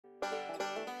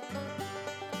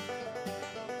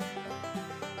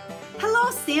Hello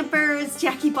Stampers,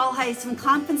 Jackie Bolhuis from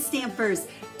Klompen Stampers.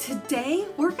 Today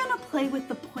we're going to play with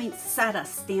the Poinsettia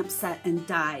stamp set and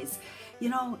dies. You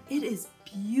know, it is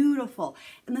beautiful.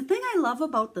 And the thing I love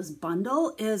about this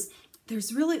bundle is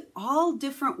there's really all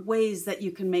different ways that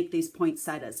you can make these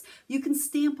poinsettias. You can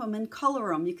stamp them and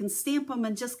color them. You can stamp them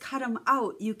and just cut them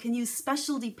out. You can use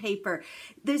specialty paper.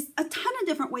 There's a ton of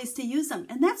different ways to use them.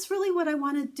 And that's really what I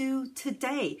want to do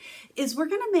today is we're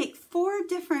going to make 4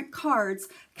 different cards,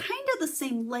 kind of the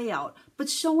same layout, but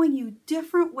showing you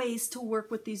different ways to work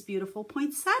with these beautiful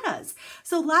poinsettias.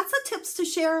 So lots of tips to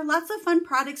share, lots of fun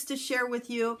products to share with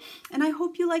you, and I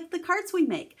hope you like the cards we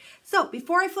make. So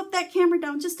before I flip that camera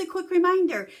down, just a quick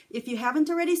reminder, if you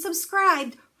haven't already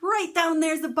subscribed, right down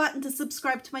there's a button to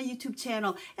subscribe to my YouTube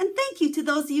channel. And thank you to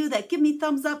those of you that give me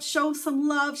thumbs up, show some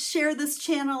love, share this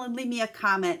channel, and leave me a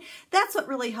comment. That's what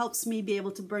really helps me be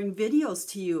able to bring videos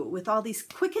to you with all these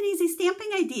quick and easy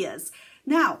stamping ideas.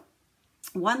 Now,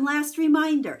 one last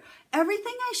reminder,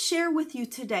 everything I share with you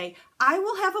today, I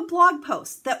will have a blog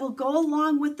post that will go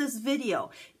along with this video.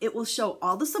 It will show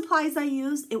all the supplies I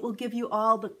use. It will give you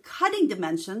all the cutting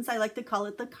dimensions. I like to call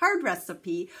it the card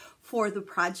recipe for the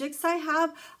projects I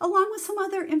have, along with some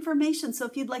other information. So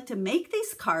if you'd like to make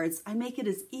these cards, I make it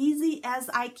as easy as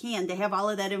I can to have all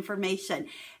of that information.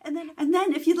 And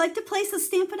then if you'd like to place a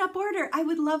Stampin' Up order, I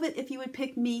would love it if you would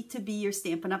pick me to be your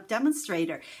Stampin' Up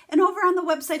demonstrator. And over on the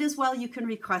website as well, you can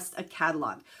request a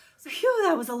catalog. So phew,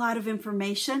 that was a lot of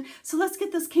information. So let's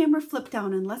get this camera flipped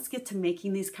down and let's get to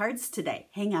making these cards today.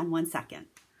 Hang on one second.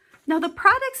 Now the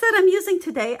products that I'm using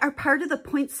today are part of the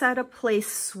Poinsettia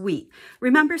Place suite.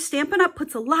 Remember, Stampin' Up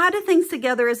puts a lot of things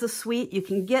together as a suite. You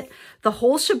can get the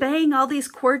whole shebang, all these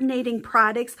coordinating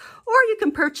products, or you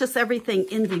can purchase everything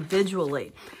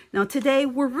individually. Now today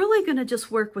we're really going to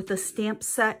just work with the stamp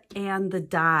set and the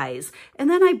dies. And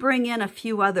then I bring in a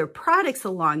few other products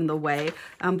along the way,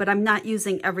 but I'm not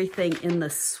using everything in the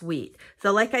suite.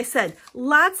 So like I said,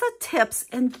 lots of tips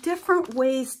and different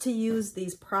ways to use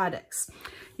these products.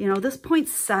 You know, this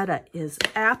poinsettia is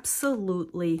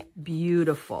absolutely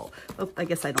beautiful. Oh, I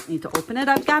guess I don't need to open it.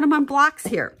 I've got them on blocks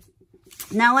here.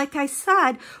 Now, like I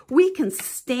said, we can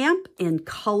stamp in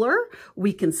color,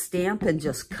 we can stamp and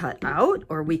just cut out,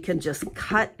 or we can just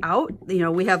cut out. You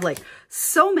know, we have like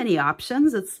so many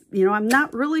options. It's, you know, I'm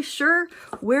not really sure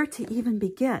where to even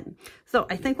begin. So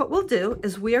I think what we'll do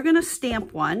is we are going to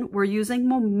stamp one. We're using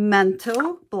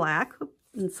Memento Black.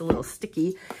 It's a little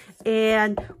sticky.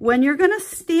 And when you're going to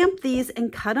stamp these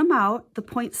and cut them out, the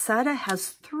poinsettia has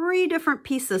 3 different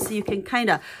pieces, so you can kind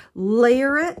of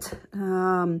layer it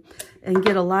and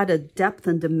get a lot of depth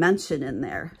and dimension in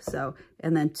there. So,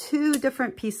 and then 2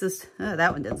 different pieces. Oh,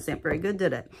 that one didn't stamp very good,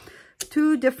 did it?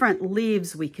 2 different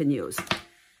leaves we can use.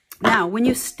 Now, when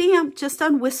you stamp just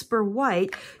on Whisper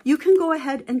White, you can go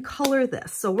ahead and color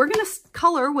this. So we're going to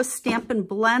color with Stampin'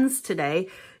 Blends today.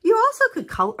 You also could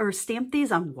color or stamp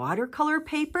these on watercolor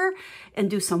paper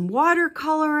and do some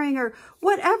watercoloring or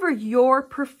whatever your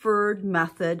preferred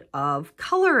method of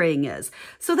coloring is.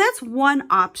 So that's one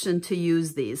option to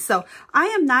use these. So I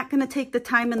am not going to take the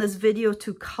time in this video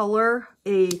to color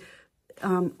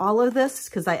all of this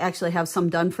because I actually have some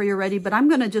done for you already, but I'm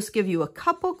going to just give you a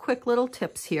couple quick little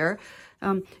tips here.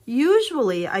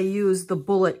 Usually I use the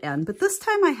bullet end, but this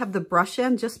time I have the brush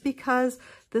end just because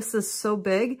this is so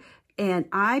big. And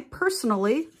I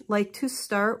personally like to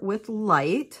start with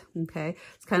light, okay?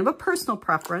 It's kind of a personal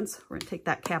preference. We're gonna take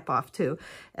that cap off too.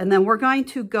 And then we're going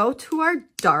to go to our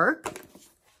dark.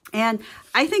 And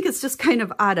I think it's just kind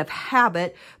of out of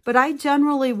habit, but I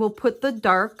generally will put the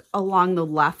dark along the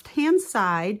left-hand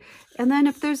side. And then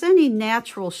if there's any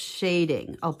natural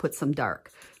shading, I'll put some dark.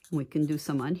 We can do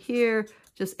some on here.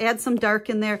 Just add some dark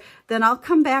in there. Then I'll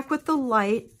come back with the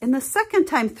light. And the second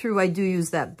time through, I do use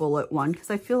that bullet one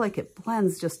because I feel like it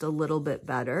blends just a little bit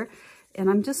better. And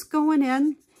I'm just going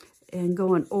in and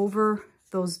going over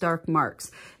those dark marks.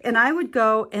 And I would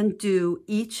go and do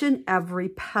each and every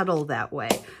petal that way.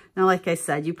 Now, like I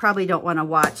said, you probably don't want to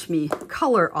watch me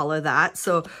color all of that.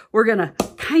 So we're going to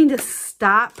kind of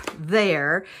stop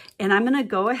there. And I'm going to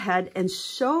go ahead and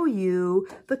show you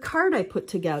the card I put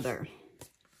together.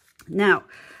 Now,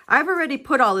 I've already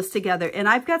put all this together, and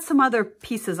I've got some other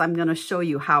pieces I'm going to show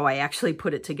you how I actually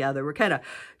put it together. We're kind of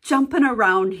jumping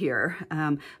around here,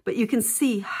 but you can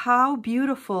see how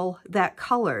beautiful that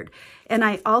colored. And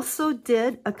I also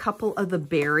did a couple of the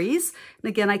berries. And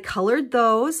again, I colored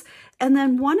those. And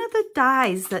then one of the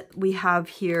dies that we have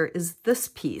here is this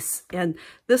piece. And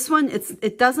this one,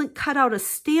 it doesn't cut out a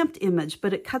stamped image,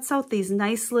 but it cuts out these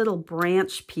nice little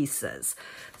branch pieces.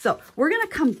 So we're going to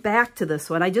come back to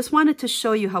this one. I just wanted to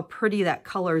show you how pretty that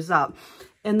colors up.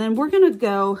 And then we're going to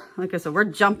go, like I said, we're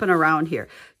jumping around here.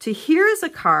 To here is a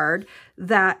card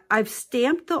that I've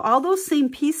stamped all those same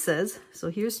pieces.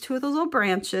 So here's two of those little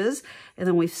branches, and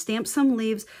then we've stamped some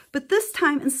leaves. But this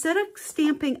time, instead of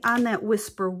stamping on that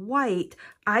Whisper White,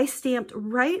 I stamped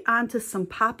right onto some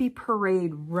Poppy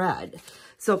Parade Red.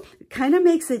 So it kind of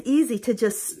makes it easy to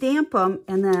just stamp them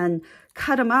and then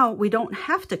cut them out. We don't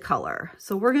have to color.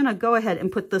 So we're going to go ahead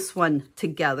and put this one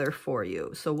together for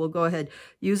you. So we'll go ahead,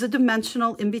 use a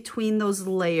dimensional in between those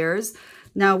layers.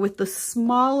 Now with the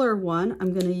smaller one,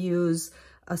 I'm going to use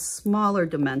a smaller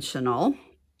dimensional.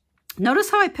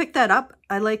 Notice how I picked that up.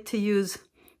 I like to use,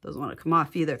 doesn't want to come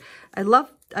off either. I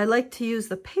like to use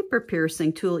the paper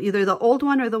piercing tool, either the old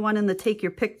one or the one in the take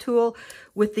your pick tool,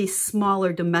 with these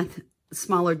smaller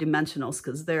dimensionals,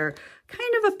 because they're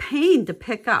kind of a pain to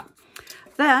pick up.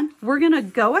 Then we're going to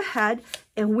go ahead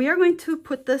and we are going to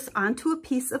put this onto a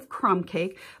piece of crumb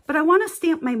cake, but I want to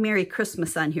stamp my Merry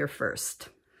Christmas on here first.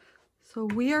 So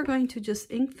we are going to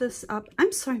just ink this up.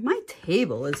 I'm sorry, my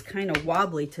table is kind of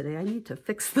wobbly today. I need to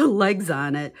fix the legs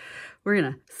on it. We're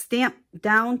going to stamp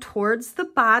down towards the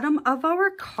bottom of our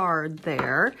card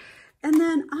there. And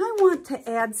then I want to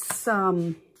add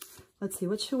some, let's see,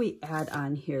 what should we add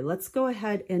on here? Let's go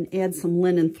ahead and add some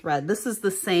linen thread. This is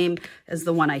the same as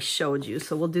the one I showed you.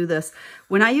 So we'll do this.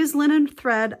 When I use linen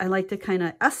thread, I like to kind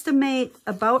of estimate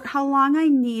about how long I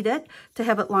need it to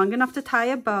have it long enough to tie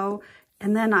a bow.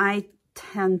 And then I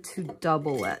tend to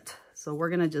double it. So we're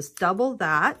going to just double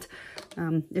that.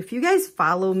 If you guys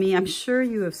follow me, I'm sure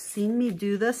you have seen me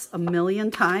do this a million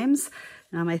times.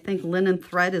 I think linen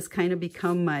thread has kind of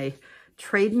become my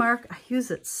trademark. I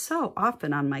use it so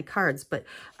often on my cards, but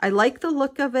I like the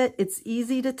look of it. It's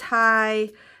easy to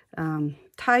tie.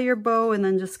 Tie your bow and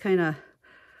then just kind of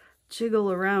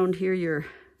jiggle around here your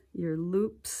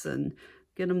loops and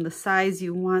get them the size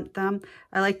you want them.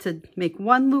 I like to make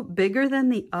one loop bigger than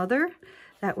the other.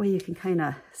 That way you can kind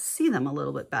of see them a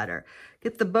little bit better.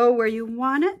 Get the bow where you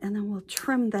want it, and then we'll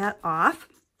trim that off.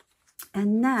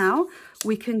 And now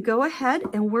we can go ahead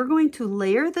and we're going to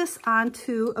layer this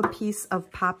onto a piece of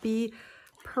Poppy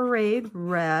Parade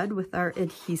Red with our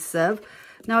adhesive.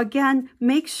 Now again,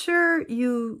 make sure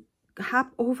you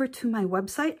hop over to my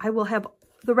website. I will have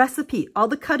the recipe, all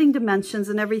the cutting dimensions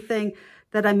and everything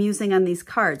that I'm using on these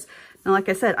cards. Now, like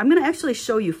I said, I'm going to actually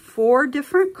show you 4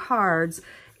 different cards,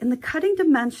 and the cutting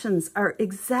dimensions are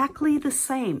exactly the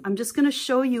same. I'm just going to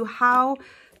show you how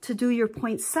to do your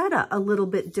poinsettia a little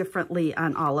bit differently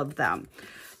on all of them.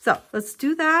 So let's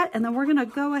do that, and then we're going to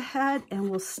go ahead and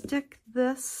we'll stick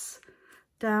this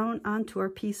down onto our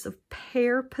piece of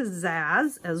Pear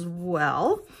Pizzazz as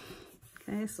well.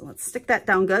 Okay, so let's stick that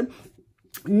down good.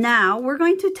 Now we're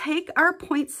going to take our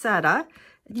poinsettia.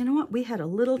 You know what? We had a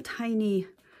little tiny,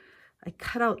 I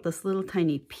cut out this little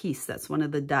tiny piece. That's one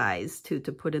of the dies too,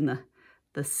 to put in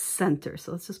the center.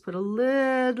 So let's just put a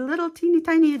little teeny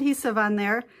tiny adhesive on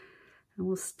there, and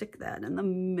we'll stick that in the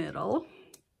middle.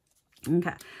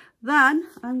 Okay. Then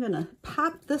I'm going to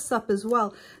pop this up as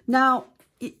well. Now,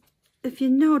 if you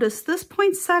notice, this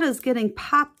poinsettia is getting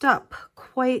popped up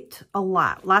quite a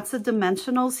lot. Lots of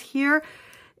dimensionals here.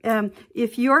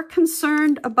 If you're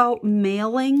concerned about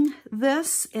mailing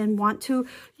this and want to,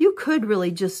 you could really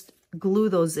just glue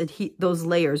those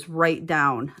layers right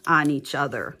down on each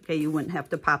other. Okay, you wouldn't have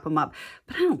to pop them up.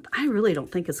 But I really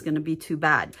don't think it's going to be too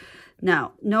bad.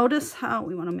 Now, notice how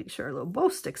we want to make sure our little bow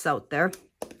sticks out there.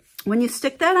 When you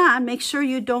stick that on, make sure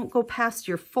you don't go past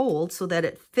your fold so that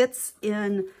it fits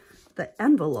in the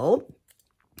envelope.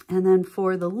 And then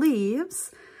for the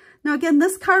leaves, now again,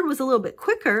 this card was a little bit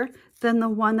quicker than the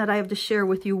one that I have to share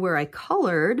with you where I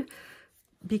colored,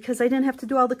 because I didn't have to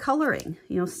do all the coloring.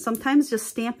 You know, sometimes just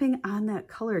stamping on that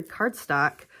colored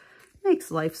cardstock makes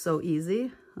life so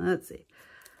easy. Let's see.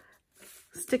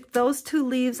 Stick those 2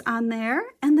 leaves on there.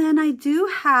 And then I do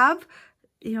have,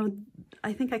 you know,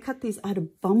 I think I cut these out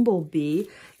of Bumblebee.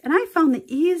 And I found the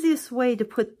easiest way to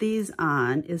put these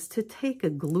on is to take a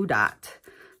glue dot.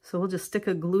 So we'll just stick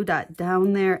a glue dot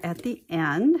down there at the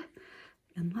end.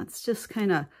 And let's just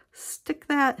kind of stick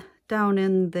that down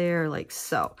in there like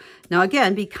so. Now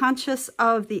again, be conscious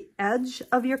of the edge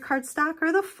of your cardstock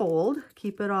or the fold.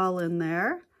 Keep it all in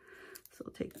there. So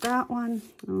we'll take that one,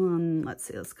 and let's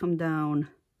see, let's come down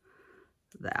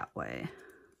that way.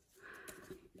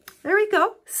 There we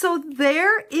go. So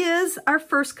there is our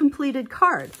first completed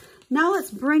card. Now let's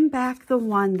bring back the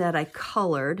one that I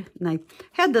colored. And I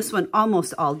had this one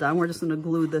almost all done. We're just going to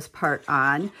glue this part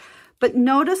on. But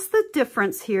notice the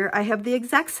difference here. I have the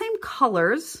exact same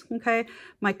colors, okay?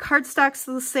 My cardstock's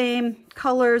the same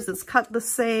colors. It's cut the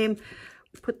same.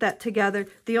 Put that together.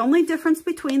 The only difference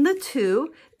between the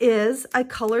two is I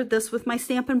colored this with my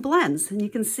Stampin' Blends. And you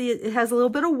can see it has a little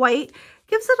bit of white.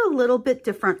 Gives it a little bit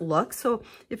different look. So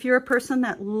if you're a person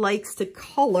that likes to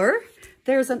color,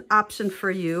 there's an option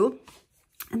for you.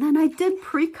 And then I did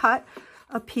pre-cut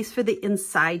a piece for the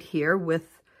inside here with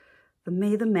the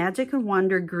May the Magic and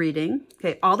Wonder greeting.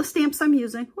 Okay, all the stamps I'm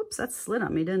using, whoops, that slid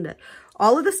on me, didn't it?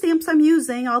 All of the stamps I'm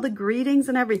using, all the greetings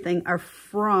and everything are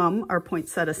from our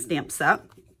Poinsettia stamp set.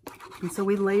 And so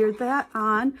we layered that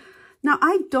on. Now,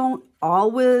 I don't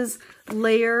always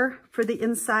layer for the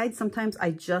inside. Sometimes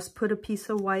I just put a piece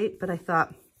of white, but I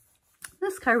thought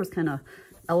this card was kind of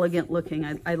elegant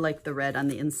looking. I like the red on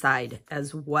the inside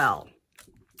as well.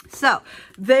 So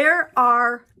there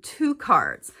are 2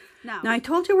 cards. Now I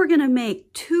told you we're going to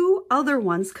make 2 other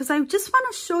ones because I just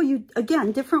want to show you,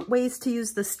 again, different ways to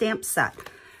use the stamp set.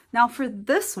 Now for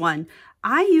this one,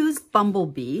 I used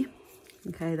Bumblebee.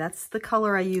 Okay, that's the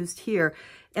color I used here.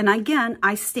 And again,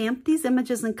 I stamped these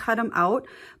images and cut them out.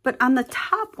 But on the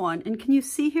top one, and can you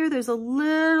see here, there's a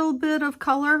little bit of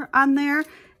color on there.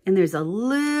 And there's a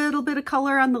little bit of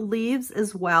color on the leaves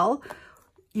as well.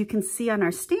 You can see on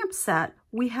our stamp set,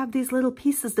 we have these little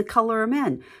pieces to color them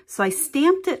in. So I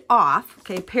stamped it off,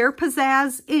 okay, Pear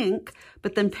Pizzazz ink,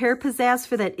 but then Pear Pizzazz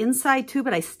for that inside too,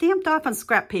 but I stamped off on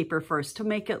scrap paper first to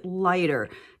make it lighter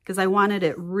because I wanted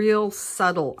it real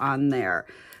subtle on there.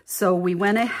 So we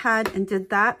went ahead and did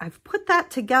that. I've put that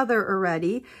together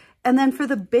already. And then for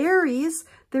the berries,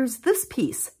 there's this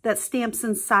piece that stamps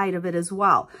inside of it as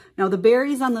well. Now the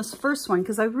berries on this first one,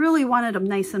 because I really wanted them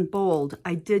nice and bold,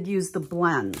 I did use the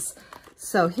blends.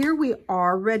 So here we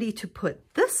are ready to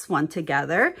put this one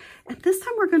together. And this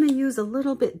time we're going to use a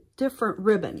little bit different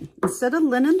ribbon. Instead of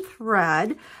linen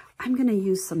thread, I'm going to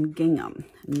use some gingham.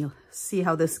 And you'll see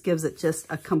how this gives it just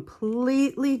a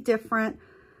completely different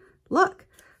look.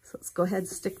 So let's go ahead and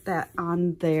stick that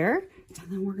on there. And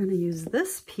then we're going to use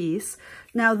this piece.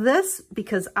 Now this,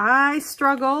 because I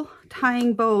struggle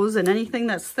tying bows and anything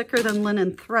that's thicker than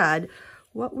linen thread,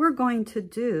 what we're going to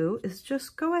do is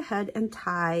just go ahead and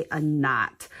tie a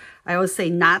knot. I always say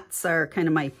knots are kind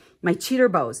of my cheater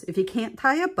bows. If you can't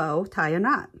tie a bow, tie a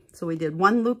knot. So we did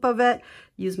one loop of it,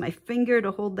 use my finger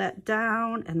to hold that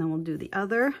down, and then we'll do the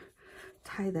other.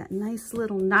 Tie that nice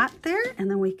little knot there, and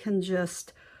then we can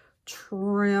just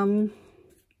trim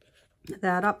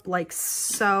that up like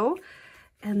so.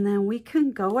 And then we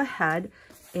can go ahead,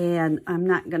 and I'm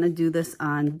not going to do this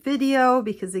on video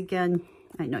because again,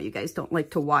 I know you guys don't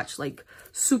like to watch like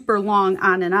super long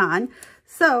on and on.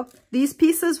 So these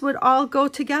pieces would all go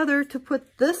together to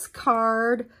put this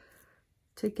card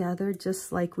together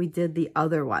just like we did the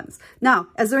other ones. Now,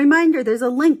 as a reminder, there's a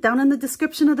link down in the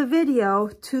description of the video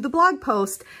to the blog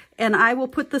post, and I will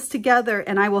put this together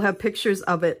and I will have pictures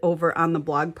of it over on the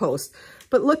blog post.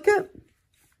 But look at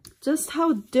just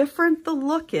how different the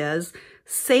look is.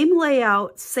 Same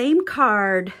layout, same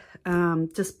card,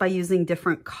 just by using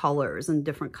different colors and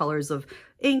different colors of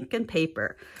ink and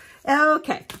paper.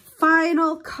 Okay,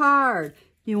 final card.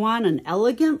 You want an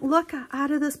elegant look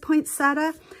out of this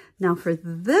poinsettia? Now for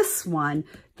this one,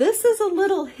 this is a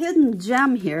little hidden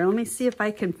gem here. Let me see if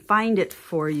I can find it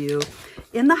for you.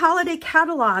 In the holiday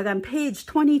catalog on page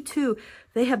 22,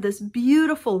 they have this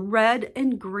beautiful red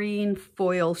and green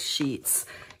foil sheets.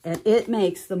 And it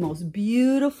makes the most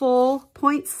beautiful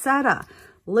poinsettia.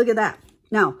 Look at that.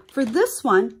 Now, for this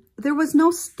one, there was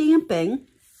no stamping,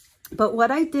 but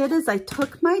what I did is I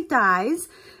took my dies,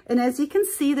 and as you can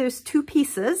see, there's 2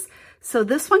 pieces. So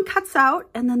this one cuts out,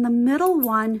 and then the middle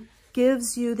one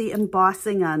gives you the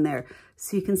embossing on there.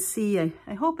 So you can see,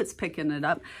 I hope it's picking it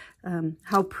up,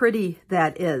 how pretty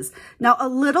that is. Now, a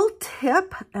little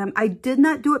tip, I did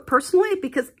not do it personally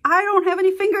because I don't have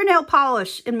any fingernail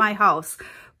polish in my house,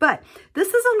 but this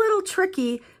is a little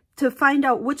tricky to find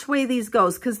out which way these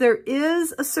goes because there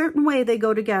is a certain way they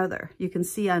go together. You can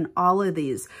see on all of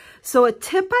these. So a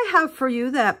tip I have for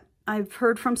you that I've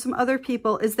heard from some other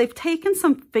people is they've taken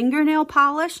some fingernail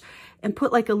polish and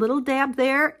put like a little dab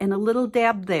there and a little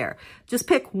dab there. Just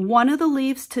pick one of the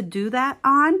leaves to do that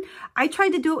on. I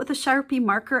tried to do it with a Sharpie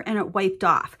marker and it wiped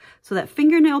off. So that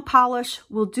fingernail polish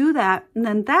will do that. And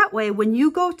then that way, when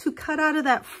you go to cut out of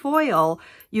that foil,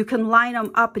 you can line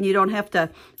them up and you don't have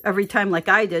to, every time like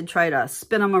I did, try to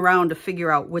spin them around to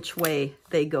figure out which way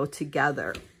they go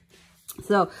together.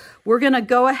 So we're going to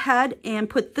go ahead and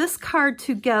put this card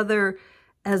together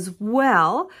as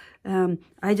well.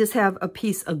 I just have a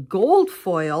piece of gold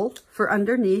foil for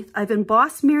underneath. I've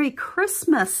embossed Merry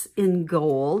Christmas in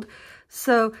gold.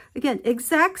 So again,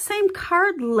 exact same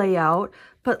card layout,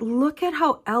 but look at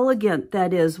how elegant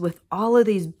that is with all of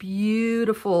these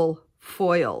beautiful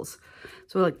foils.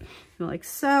 So like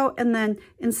so, and then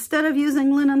instead of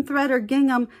using linen thread or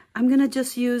gingham, I'm gonna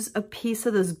just use a piece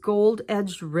of this gold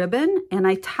edged ribbon, and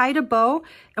I tied a bow,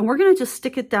 and we're gonna just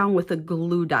stick it down with a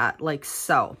glue dot like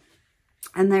so.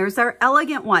 And there's our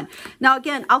elegant one. Now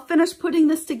again, I'll finish putting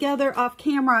this together off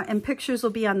camera and pictures will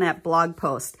be on that blog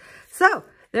post. So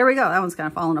there we go. That one's kind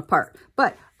of falling apart.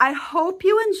 But I hope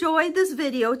you enjoyed this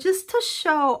video just to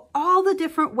show all the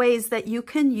different ways that you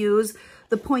can use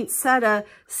the poinsettia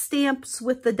stamps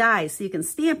with the dies. So you can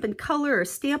stamp and color or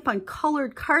stamp on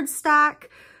colored cardstock.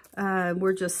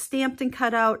 We're just stamped and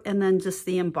cut out, and then just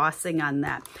the embossing on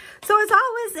that. So as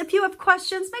always, if you have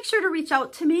questions, make sure to reach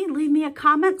out to me, leave me a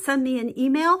comment, send me an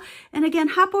email. And again,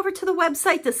 hop over to the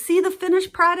website to see the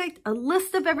finished product, a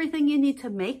list of everything you need to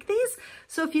make these.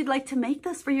 So if you'd like to make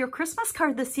this for your Christmas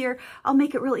card this year, I'll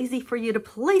make it real easy for you to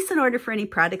place an order for any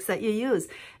products that you use.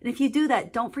 And if you do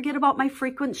that, don't forget about my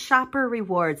frequent shopper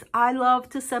rewards. I love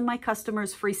to send my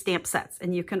customers free stamp sets,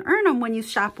 and you can earn them when you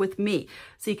shop with me.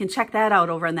 So you can check that out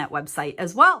over on that website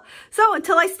as well. So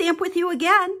until I stamp with you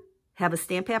again, have a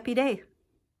stamp happy day.